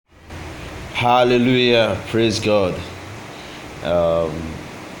Hallelujah. Praise God. Um,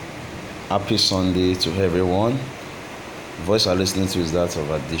 Happy Sunday to everyone. The voice I'm listening to is that of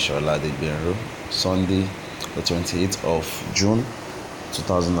Adishola Adebenro. Sunday, the 28th of June,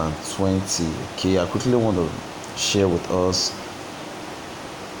 2020. Okay, I quickly want to share with us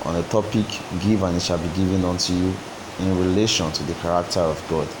on the topic, give and it shall be given unto you, in relation to the character of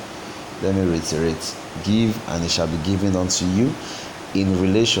God. Let me reiterate, give and it shall be given unto you in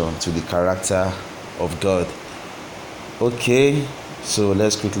relation to the character of God. Okay, so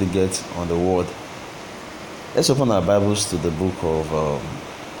let's quickly get on the word. Let's open our Bibles to the book of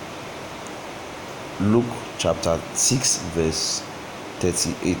Luke chapter 6 verse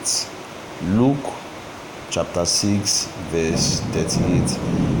 38. Luke chapter 6 verse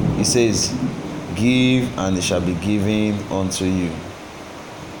 38. It says, give and it shall be given unto you.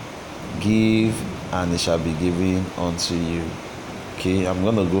 Give and it shall be given unto you. Okay, I'm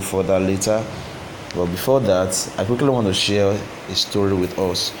going to go further later. But before that, I quickly want to share a story with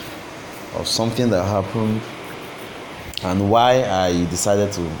us of something that happened and why I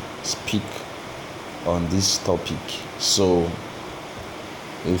decided to speak on this topic. So,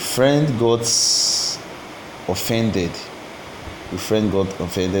 a friend got offended. A friend got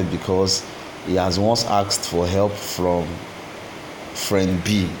offended because he has once asked for help from friend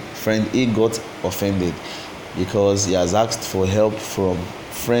B. Friend A got offended because he has asked for help from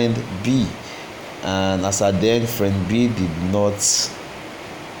friend B. And as at then, friend B did not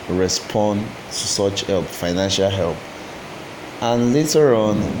respond to such help, financial help. And later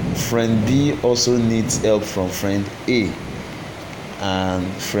on, friend B also needs help from friend A. And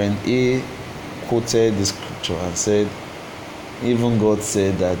friend A quoted the scripture and said, even God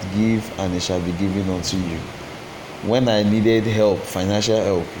said that give and it shall be given unto you. When I needed help, financial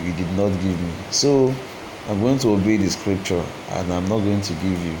help, you did not give me. So I'm going to obey the scripture and I'm not going to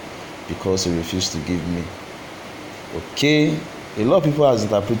give you because you refused to give me. Okay, a lot of people has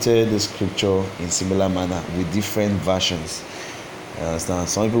interpreted the scripture in similar manner with different versions. You understand?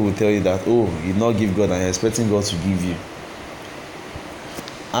 Some people will tell you that, oh, you not give God and you're expecting God to give you.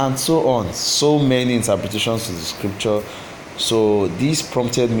 And so on. So many interpretations to the scripture. So this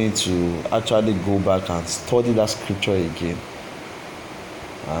prompted me to actually go back and study that scripture again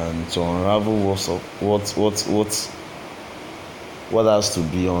and to unravel what has to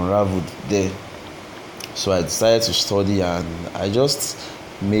be unraveled there. So I decided to study and I just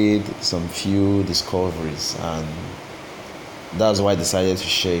made some few discoveries, and that's why I decided to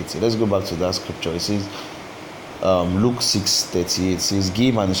share it. Let's go back to that scripture. It says Luke 6:38 says,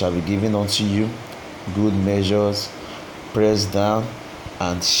 give and it shall be given unto you, good measures, pressed down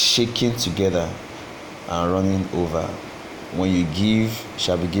and shaken together and running over. When you give,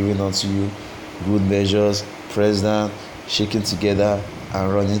 shall be given unto you, good measures, pressed down, shaken together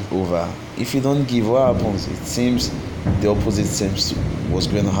and running over. If you don't give, what happens? It seems the opposite seems to what's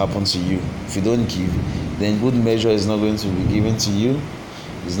going to happen to you. If you don't give, then good measure is not going to be given to you.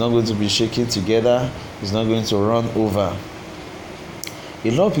 It's not going to be shaken together. It's not going to run over.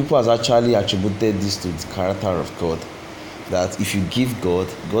 A lot of people has actually attributed this to the character of God, that if you give God,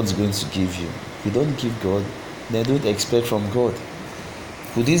 God's going to give you. If you don't give God, then don't expect from God.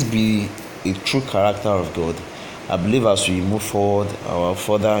 Could this be a true character of God? I believe as we move forward or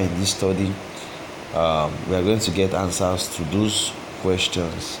further in this study, we are going to get answers to those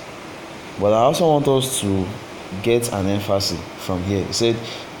questions. But I also want us to get an emphasis from here. It said,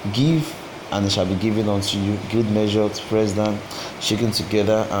 give and it shall be given unto you, good measure, pressed down, shaken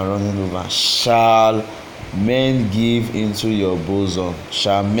together and running over. Shall men give into your bosom?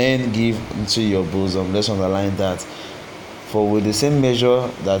 Shall men give into your bosom? Let's underline that. For with the same measure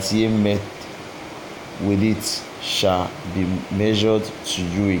that ye met with it shall be measured to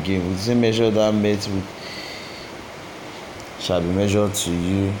you again. With the same measure that met with shall be measured to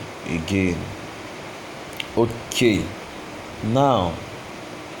you again. Okay. Now,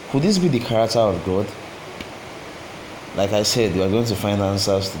 could this be the character of God? Like I said, we are going to find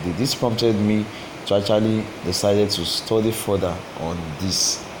answers today. This prompted me to actually decided to study further on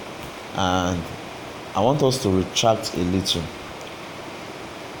this, and I want us to retract a little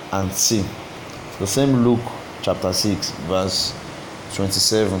and see the same Luke chapter 6 verse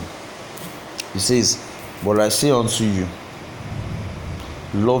 27. It says, but I say unto you,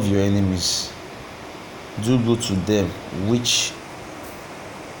 love your enemies, do good to them which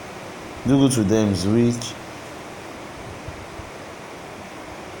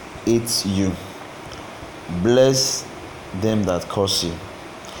hate you, bless them that curse you,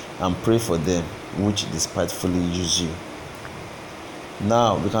 and pray for them which despitefully use you.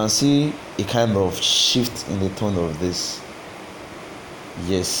 Now we can see a kind of shift in the tone of this.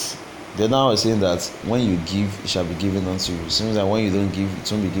 Yes, The other one is saying that when you give, it shall be given unto you. It seems that when you don't give,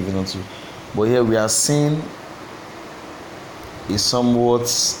 it won't be given unto you. But here we are seeing a somewhat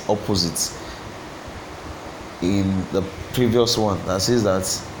opposite in the previous one that says that,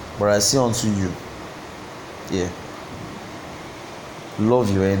 but I say unto you, yeah,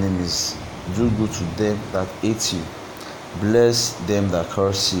 love your enemies, do good to them that hate you, bless them that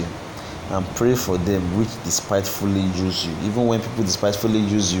curse you, and pray for them which despitefully use you. Even when people despitefully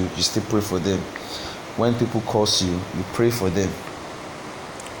use you, you still pray for them. When people curse you, you pray for them.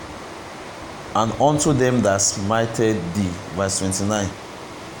 And unto them that smited thee, verse 29,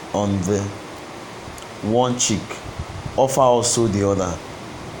 on the one cheek, offer also the other.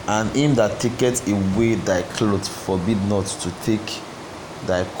 And him that taketh away thy clothes, forbid not to take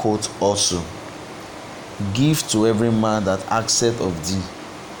thy coat also. Give to every man that asketh of thee,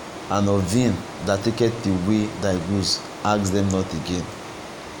 and of him that taketh away thy goods, ask them not again.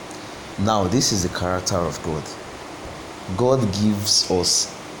 Now, this is the character of God. God gives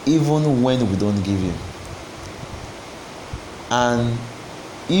us even when we don't give him. And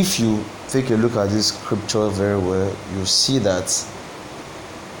if you take a look at this scripture very well, you see that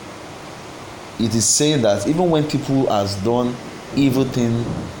it is saying that even when people has done evil thing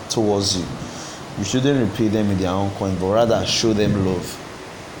towards you, you shouldn't repay them in their own coin, but rather show them love.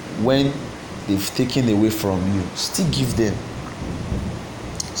 When they've taken away from you, still give them.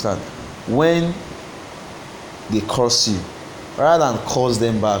 Start. When they curse you, rather than curse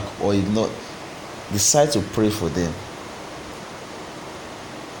them back or ignore, decide to pray for them.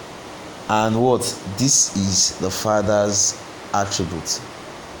 And what? This is the Father's attribute.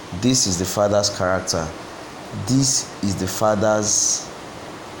 This is the Father's character. This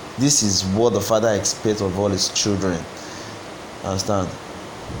is what the Father expects of all his children. Understand?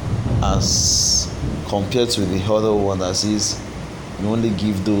 As compared to the other one that says you only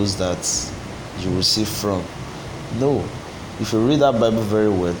give those that you receive from. No. If you read that Bible very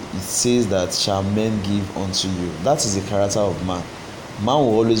well, it says that shall men give unto you. That is the character of man. Man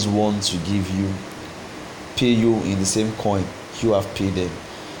will always want to give you, pay you in the same coin you have paid them.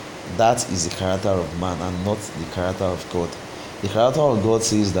 That is the character of man and not the character of God. The character of God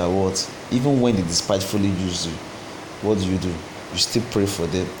says that what? Even when they despitefully use you, what do? You still pray for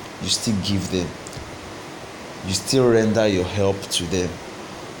them. You still give them. You still render your help to them.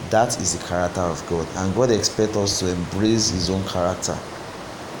 That is the character of God. And God expects us to embrace his own character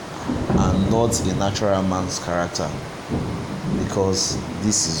and not a natural man's character, because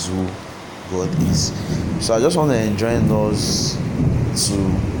this is who God is. So I just want to enjoin us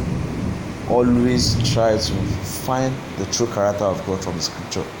to always try to find the true character of God from the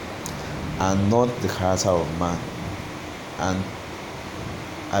scripture and not the character of man. And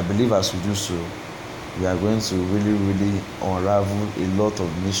I believe as we do so, we are going to really unravel a lot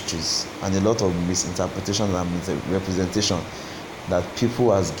of mysteries and a lot of misinterpretation and representation that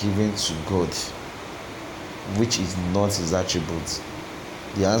people has given to God, which is not his attribute.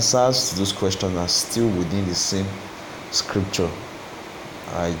 The answers to those questions are still within the same scripture.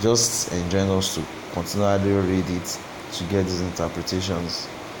 I just enjoin us to continually read it to get these interpretations.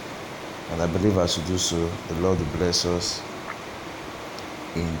 And I believe as we do so, the Lord will bless us.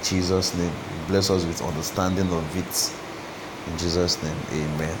 In Jesus' name, bless us with understanding of it. In Jesus' name,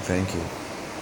 amen. Thank you.